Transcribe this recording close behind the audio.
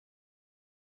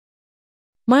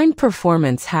Mind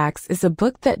Performance Hacks is a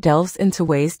book that delves into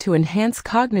ways to enhance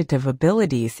cognitive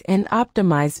abilities and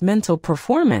optimize mental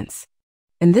performance.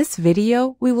 In this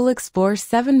video, we will explore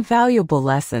 7 valuable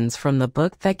lessons from the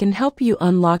book that can help you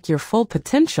unlock your full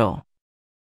potential.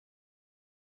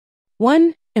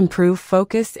 1. Improve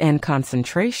focus and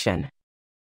concentration.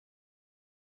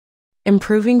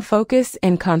 Improving focus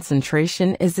and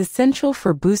concentration is essential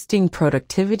for boosting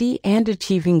productivity and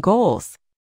achieving goals.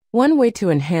 One way to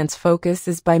enhance focus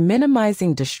is by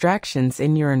minimizing distractions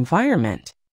in your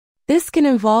environment. This can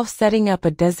involve setting up a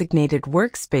designated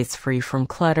workspace free from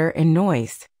clutter and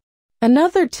noise.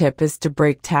 Another tip is to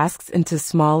break tasks into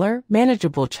smaller,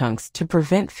 manageable chunks to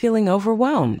prevent feeling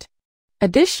overwhelmed.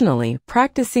 Additionally,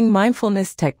 practicing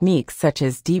mindfulness techniques such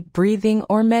as deep breathing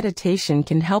or meditation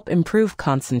can help improve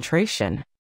concentration.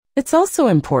 It's also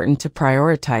important to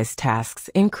prioritize tasks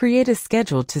and create a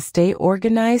schedule to stay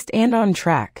organized and on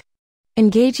track.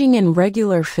 Engaging in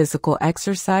regular physical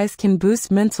exercise can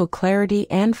boost mental clarity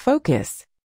and focus.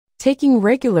 Taking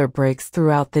regular breaks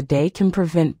throughout the day can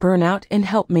prevent burnout and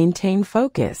help maintain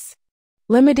focus.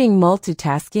 Limiting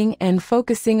multitasking and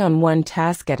focusing on one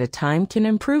task at a time can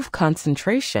improve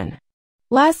concentration.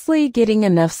 Lastly, getting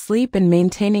enough sleep and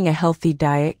maintaining a healthy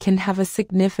diet can have a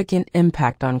significant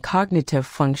impact on cognitive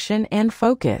function and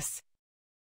focus.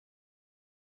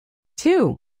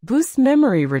 2. Boost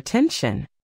memory retention.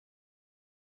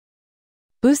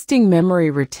 Boosting memory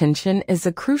retention is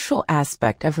a crucial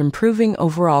aspect of improving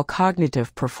overall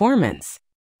cognitive performance.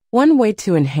 One way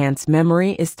to enhance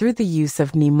memory is through the use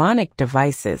of mnemonic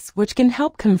devices, which can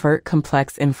help convert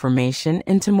complex information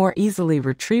into more easily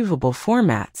retrievable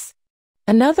formats.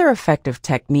 Another effective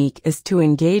technique is to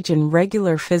engage in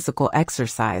regular physical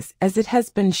exercise, as it has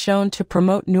been shown to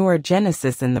promote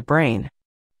neurogenesis in the brain.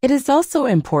 It is also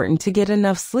important to get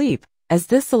enough sleep, as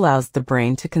this allows the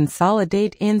brain to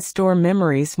consolidate and store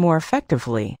memories more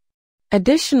effectively.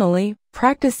 Additionally,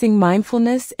 practicing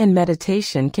mindfulness and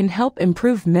meditation can help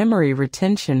improve memory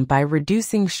retention by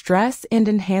reducing stress and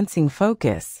enhancing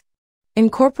focus.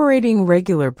 Incorporating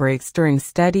regular breaks during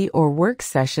study or work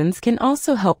sessions can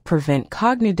also help prevent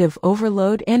cognitive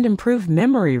overload and improve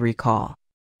memory recall.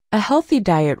 A healthy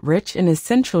diet rich in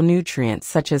essential nutrients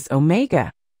such as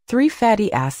omega-3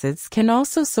 fatty acids can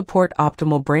also support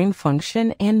optimal brain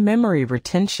function and memory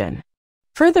retention.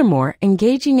 Furthermore,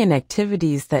 engaging in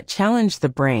activities that challenge the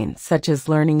brain, such as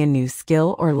learning a new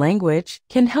skill or language,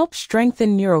 can help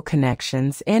strengthen neural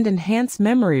connections and enhance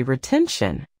memory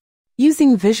retention.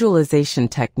 Using visualization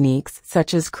techniques,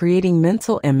 such as creating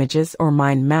mental images or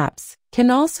mind maps, can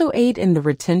also aid in the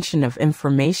retention of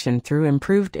information through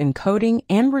improved encoding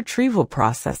and retrieval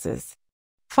processes.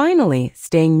 Finally,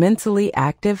 staying mentally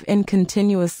active and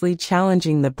continuously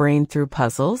challenging the brain through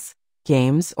puzzles,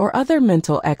 games, or other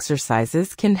mental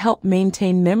exercises can help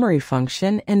maintain memory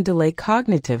function and delay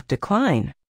cognitive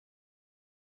decline.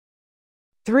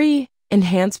 3.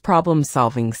 Enhance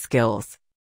problem-solving skills.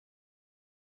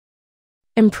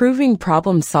 Improving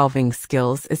problem-solving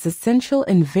skills is essential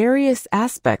in various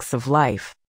aspects of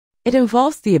life. It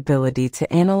involves the ability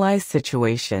to analyze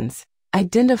situations,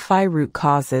 identify root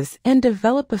causes, and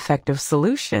develop effective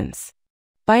solutions.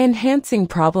 By enhancing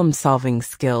problem-solving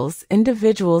skills,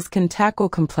 individuals can tackle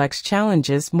complex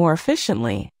challenges more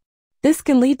efficiently. This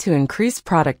can lead to increased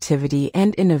productivity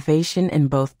and innovation in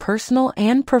both personal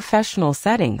and professional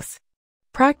settings.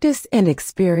 Practice and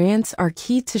experience are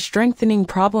key to strengthening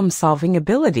problem-solving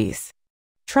abilities.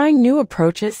 Trying new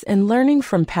approaches and learning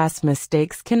from past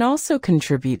mistakes can also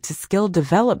contribute to skill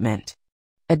development.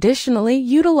 Additionally,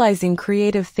 utilizing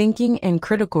creative thinking and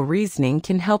critical reasoning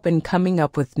can help in coming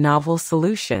up with novel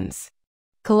solutions.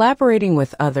 Collaborating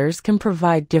with others can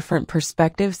provide different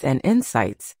perspectives and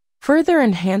insights, further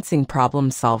enhancing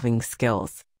problem-solving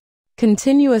skills.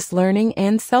 Continuous learning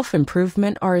and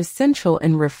self-improvement are essential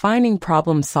in refining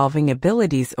problem-solving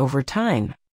abilities over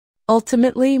time.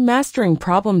 Ultimately, mastering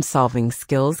problem-solving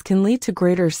skills can lead to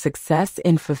greater success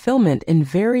and fulfillment in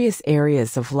various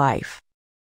areas of life.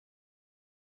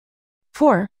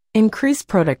 4. Increase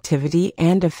productivity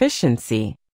and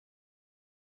efficiency.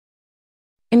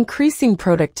 Increasing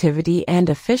productivity and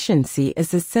efficiency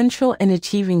is essential in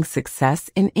achieving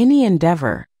success in any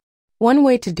endeavor. One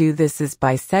way to do this is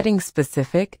by setting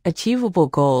specific, achievable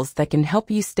goals that can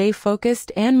help you stay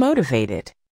focused and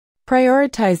motivated.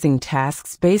 Prioritizing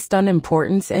tasks based on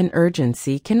importance and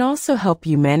urgency can also help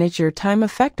you manage your time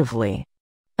effectively.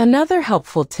 Another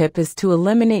helpful tip is to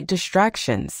eliminate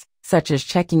distractions, such as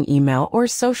checking email or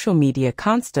social media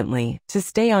constantly, to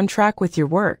stay on track with your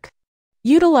work.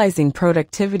 Utilizing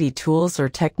productivity tools or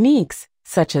techniques,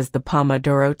 such as the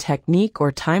Pomodoro technique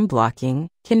or time blocking,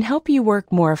 can help you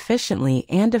work more efficiently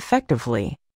and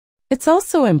effectively. It's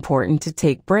also important to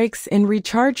take breaks and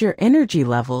recharge your energy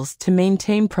levels to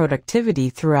maintain productivity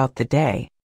throughout the day.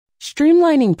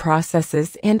 Streamlining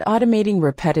processes and automating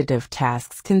repetitive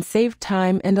tasks can save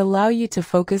time and allow you to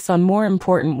focus on more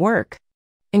important work.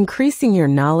 Increasing your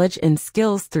knowledge and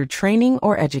skills through training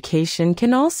or education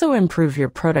can also improve your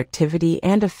productivity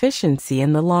and efficiency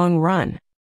in the long run.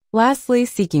 Lastly,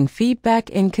 seeking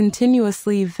feedback and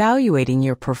continuously evaluating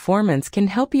your performance can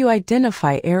help you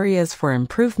identify areas for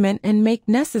improvement and make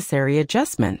necessary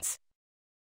adjustments.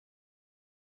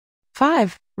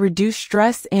 5. Reduce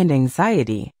stress and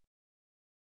anxiety.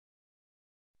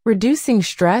 Reducing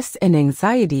stress and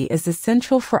anxiety is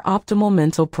essential for optimal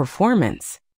mental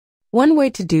performance. One way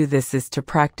to do this is to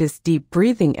practice deep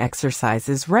breathing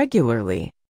exercises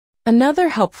regularly. Another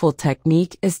helpful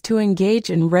technique is to engage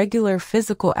in regular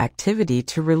physical activity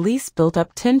to release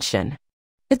built-up tension.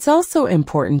 It's also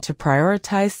important to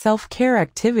prioritize self-care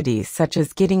activities such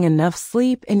as getting enough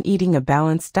sleep and eating a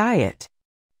balanced diet.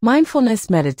 Mindfulness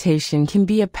meditation can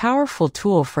be a powerful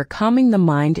tool for calming the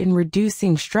mind and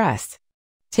reducing stress.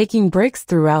 Taking breaks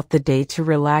throughout the day to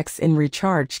relax and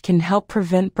recharge can help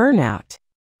prevent burnout.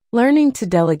 Learning to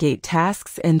delegate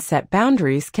tasks and set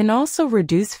boundaries can also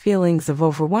reduce feelings of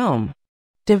overwhelm.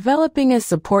 Developing a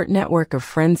support network of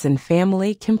friends and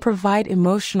family can provide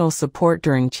emotional support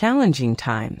during challenging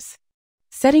times.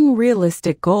 Setting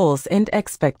realistic goals and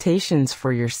expectations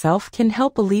for yourself can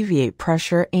help alleviate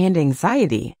pressure and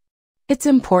anxiety. It's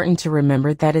important to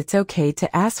remember that it's okay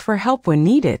to ask for help when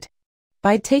needed.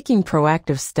 By taking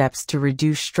proactive steps to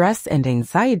reduce stress and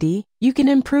anxiety, you can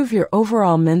improve your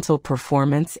overall mental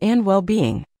performance and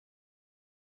well-being.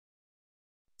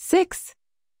 6.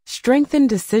 Strengthen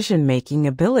decision-making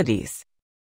abilities.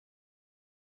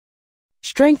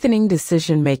 Strengthening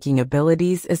decision-making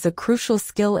abilities is a crucial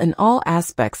skill in all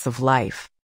aspects of life.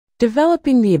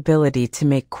 Developing the ability to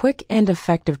make quick and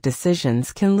effective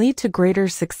decisions can lead to greater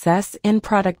success and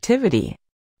productivity.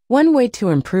 One way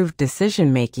to improve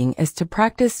decision-making is to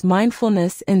practice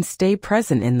mindfulness and stay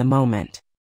present in the moment.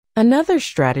 Another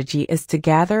strategy is to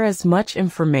gather as much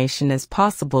information as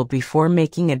possible before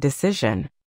making a decision.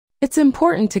 It's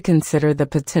important to consider the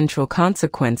potential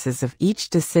consequences of each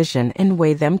decision and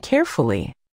weigh them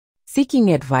carefully. Seeking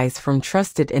advice from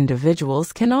trusted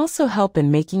individuals can also help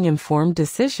in making informed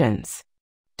decisions.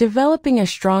 Developing a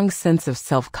strong sense of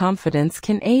self-confidence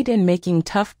can aid in making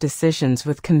tough decisions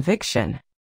with conviction.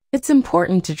 It's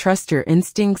important to trust your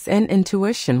instincts and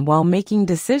intuition while making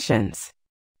decisions.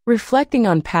 Reflecting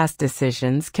on past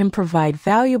decisions can provide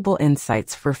valuable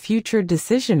insights for future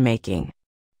decision-making.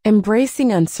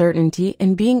 Embracing uncertainty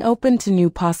and being open to new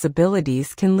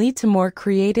possibilities can lead to more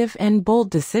creative and bold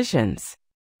decisions.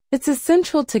 It's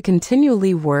essential to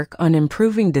continually work on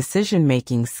improving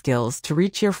decision-making skills to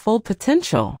reach your full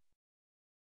potential.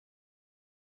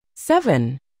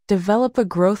 7. Develop a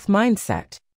growth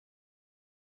mindset.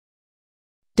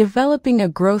 Developing a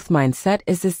growth mindset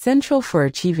is essential for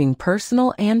achieving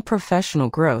personal and professional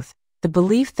growth. The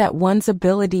belief that one's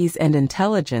abilities and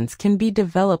intelligence can be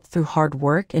developed through hard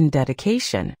work and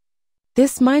dedication.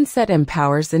 This mindset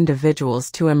empowers individuals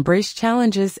to embrace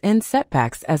challenges and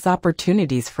setbacks as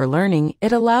opportunities for learning.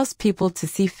 It allows people to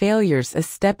see failures as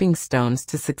stepping stones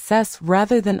to success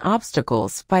rather than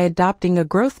obstacles. By adopting a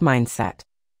growth mindset,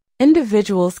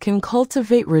 individuals can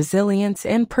cultivate resilience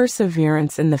and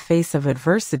perseverance in the face of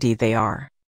adversity. They are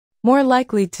more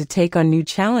likely to take on new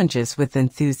challenges with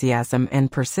enthusiasm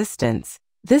and persistence.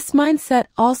 This mindset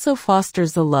also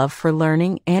fosters a love for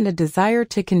learning and a desire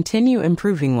to continue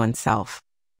improving oneself.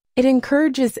 It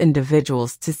encourages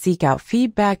individuals to seek out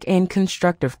feedback and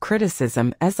constructive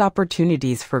criticism as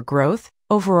opportunities for growth.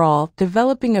 Overall,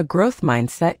 developing a growth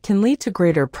mindset can lead to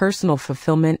greater personal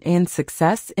fulfillment and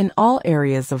success in all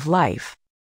areas of life.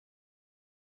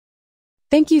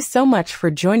 Thank you so much for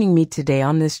joining me today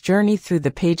on this journey through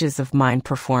the pages of Mind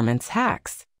Performance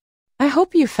Hacks. I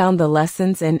hope you found the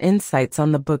lessons and insights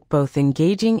on the book both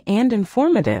engaging and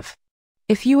informative.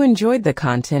 If you enjoyed the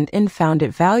content and found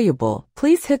it valuable,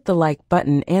 please hit the like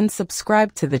button and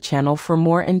subscribe to the channel for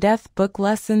more in-depth book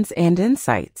lessons and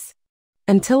insights.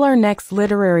 Until our next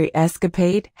literary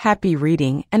escapade, happy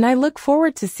reading, and I look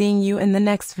forward to seeing you in the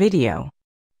next video.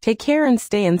 Take care and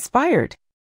stay inspired.